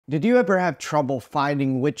Did you ever have trouble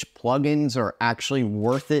finding which plugins are actually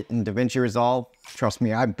worth it in DaVinci Resolve? Trust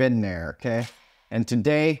me, I've been there, okay? And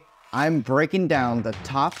today, I'm breaking down the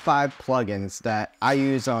top 5 plugins that I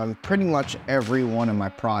use on pretty much every one of my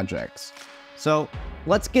projects. So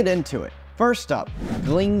let's get into it. First up,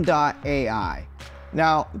 Gling.ai.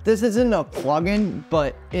 Now, this isn't a plugin,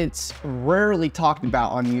 but it's rarely talked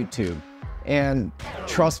about on YouTube. And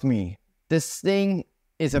trust me, this thing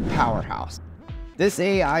is a powerhouse. This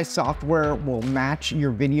AI software will match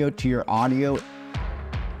your video to your audio.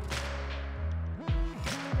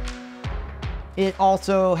 It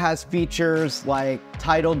also has features like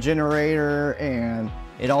title generator, and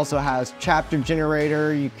it also has chapter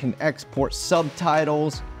generator. You can export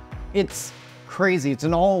subtitles. It's crazy. It's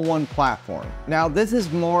an all-in-one platform. Now, this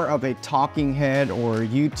is more of a talking head or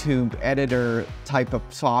YouTube editor type of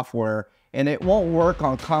software, and it won't work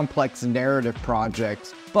on complex narrative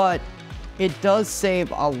projects, but it does save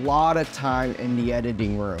a lot of time in the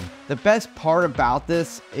editing room. The best part about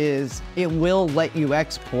this is it will let you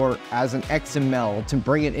export as an XML to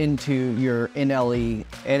bring it into your NLE,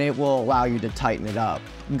 and it will allow you to tighten it up.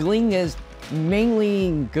 Gling is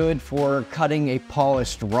mainly good for cutting a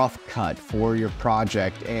polished rough cut for your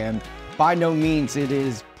project, and by no means it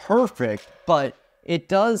is perfect, but it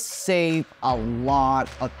does save a lot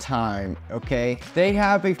of time, okay? They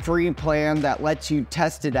have a free plan that lets you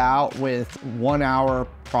test it out with 1 hour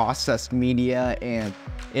processed media, and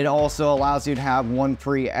it also allows you to have 1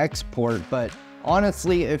 free export. But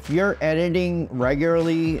honestly, if you're editing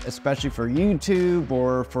regularly, especially for YouTube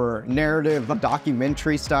or for narrative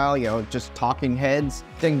documentary style, you know, just talking heads,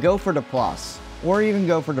 then go for the Plus, or even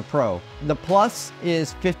go for the Pro. The Plus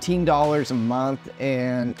is $15 a month,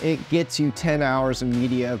 and it gets you 10 hours of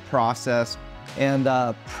media processed. And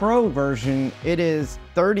the Pro version, it is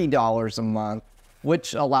 $30 a month,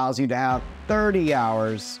 which allows you to have 30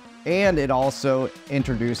 hours, and it also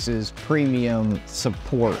introduces premium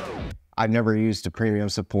support. I've never used the premium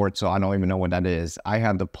support, so I don't even know what that is. I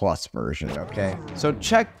have the Plus version, okay? So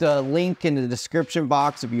check the link in the description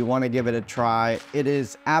box if you want to give it a try. It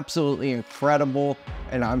is absolutely incredible,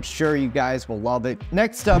 and I'm sure you guys will love it.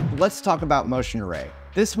 Next up, let's talk about Motion Array.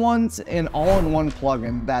 This one's an all-in-one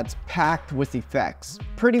plugin that's packed with effects.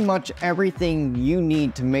 Pretty much everything you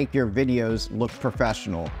need to make your videos look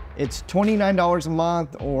professional. It's $29 a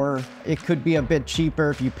month, or it could be a bit cheaper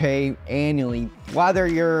if you pay annually. Whether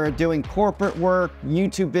you're doing corporate work,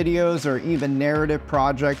 YouTube videos, or even narrative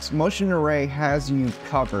projects, Motion Array has you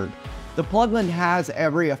covered. The plugin has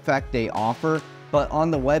every effect they offer, but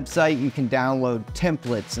on the website you can download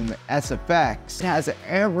templates and SFX. It has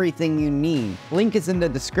everything you need. Link is in the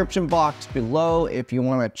description box below if you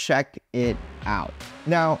want to check it out.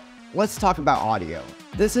 Now, let's talk about audio.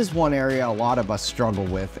 This is one area a lot of us struggle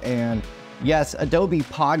with, and yes, Adobe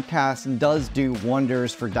Podcast does do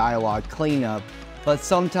wonders for dialogue cleanup, but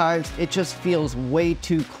sometimes it just feels way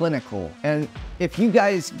too clinical. And if you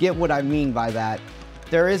guys get what I mean by that,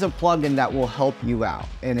 there is a plugin that will help you out,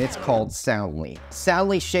 and it's called Soundly.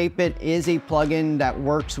 Soundly Shape It is a plugin that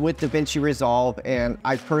works with DaVinci Resolve, and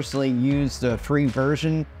I personally use the free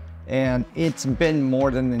version, and it's been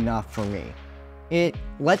more than enough for me. It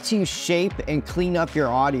lets you shape and clean up your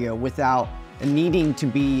audio without needing to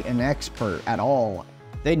be an expert at all.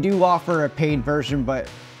 They do offer a paid version, but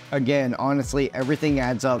again, honestly, everything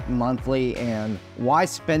adds up monthly, and why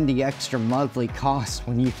spend the extra monthly cost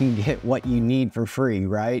when you can get what you need for free,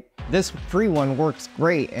 right? This free one works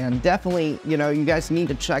great, and definitely, you know, you guys need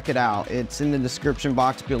to check it out. It's in the description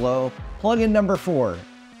box below. Plugin number 4.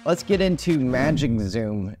 Let's get into Magic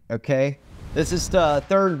Zoom, okay? This is the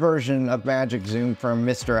 3rd version of Magic Zoom from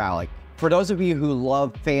Mr. Alec. For those of you who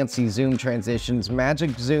love fancy zoom transitions,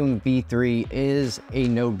 Magic Zoom V3 is a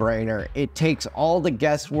no-brainer. It takes all the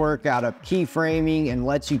guesswork out of keyframing and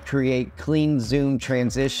lets you create clean zoom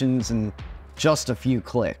transitions in just a few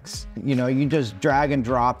clicks. You know, you just drag and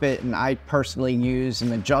drop it, and I personally use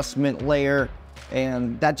an adjustment layer,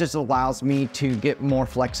 and that just allows me to get more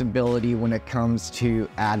flexibility when it comes to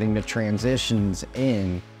adding the transitions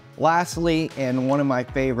in. Lastly, and one of my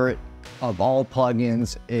favorite of all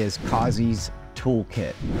plugins, is Kazi's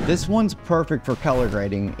Toolkit. This one's perfect for color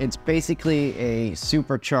grading. It's basically a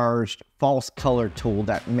supercharged false color tool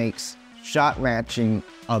that makes shot matching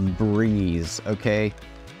a breeze, okay?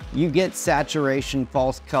 You get saturation,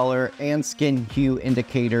 false color, and skin hue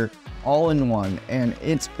indicator all in one, and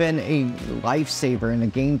it's been a lifesaver and a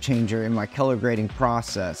game changer in my color grading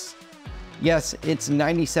process. Yes, it's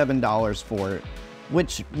 $97 for it,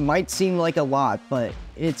 which might seem like a lot, but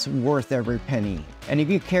it's worth every penny. And if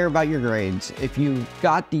you care about your grades, if you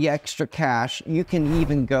got the extra cash, you can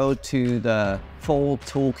even go to the full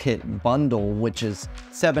toolkit bundle, which is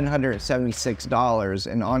 $776,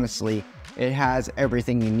 and honestly, it has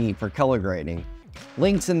everything you need for color grading.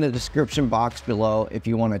 Links in the description box below if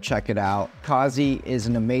you want to check it out. Kazi is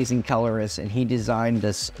an amazing colorist, and he designed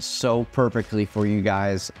this so perfectly for you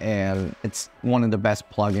guys, and it's one of the best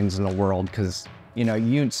plugins in the world because, you know,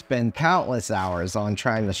 you'd spend countless hours on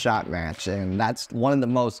trying to shot match, and that's one of the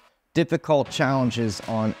most difficult challenges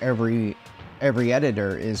on every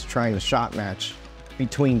editor is trying to shot match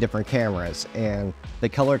between different cameras, and the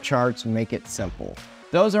color charts make it simple.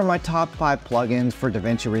 Those are my top 5 plugins for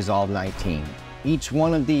DaVinci Resolve 19. Each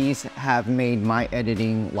one of these have made my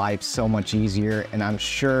editing life so much easier, and I'm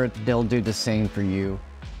sure they'll do the same for you.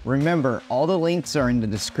 Remember, all the links are in the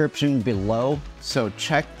description below, so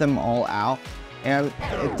check them all out. And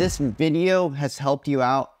if this video has helped you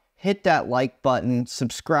out, hit that like button,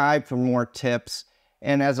 subscribe for more tips,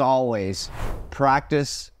 and as always,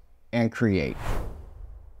 practice and create.